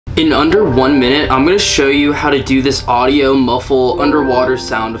In under 1 minute, I'm going to show you how to do this audio muffle underwater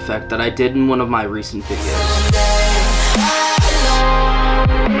sound effect that I did in one of my recent videos.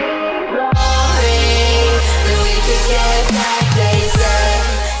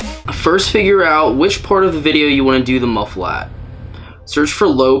 First, figure out which part of the video you want to do the muffle at. Search for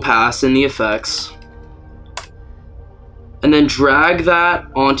low pass in the effects, and then drag that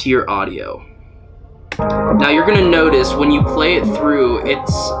onto your audio. Now you're going to notice when you play it through,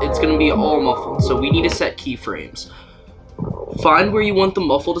 it's going to be all muffled, so we need to set keyframes. Find where you want the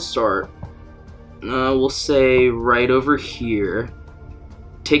muffle to start. We'll say right over here.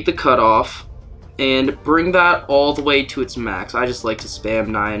 Take the cutoff and bring that all the way to its max. I just like to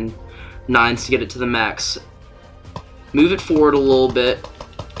spam nines to get it to the max. Move it forward a little bit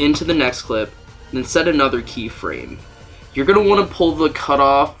into the next clip, then set another keyframe. You're going to want to pull the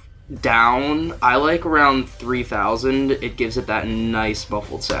cutoff down. I like around 3000. It gives it that nice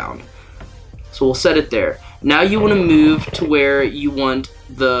muffled sound. So we'll set it there. Now you want to move to where you want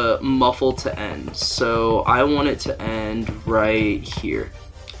the muffle to end. So I want it to end right here.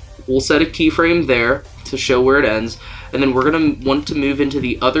 We'll set a keyframe there to show where it ends, and then we're going to want to move into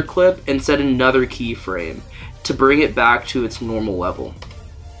the other clip and set another keyframe to bring it back to its normal level.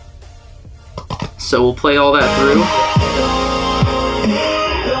 So we'll play all that through.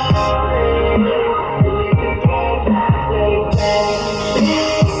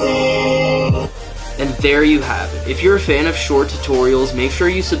 And there you have it. If you're a fan of short tutorials, make sure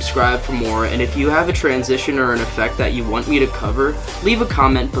you subscribe for more, and if you have a transition or an effect that you want me to cover, leave a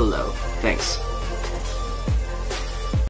comment below. Thanks.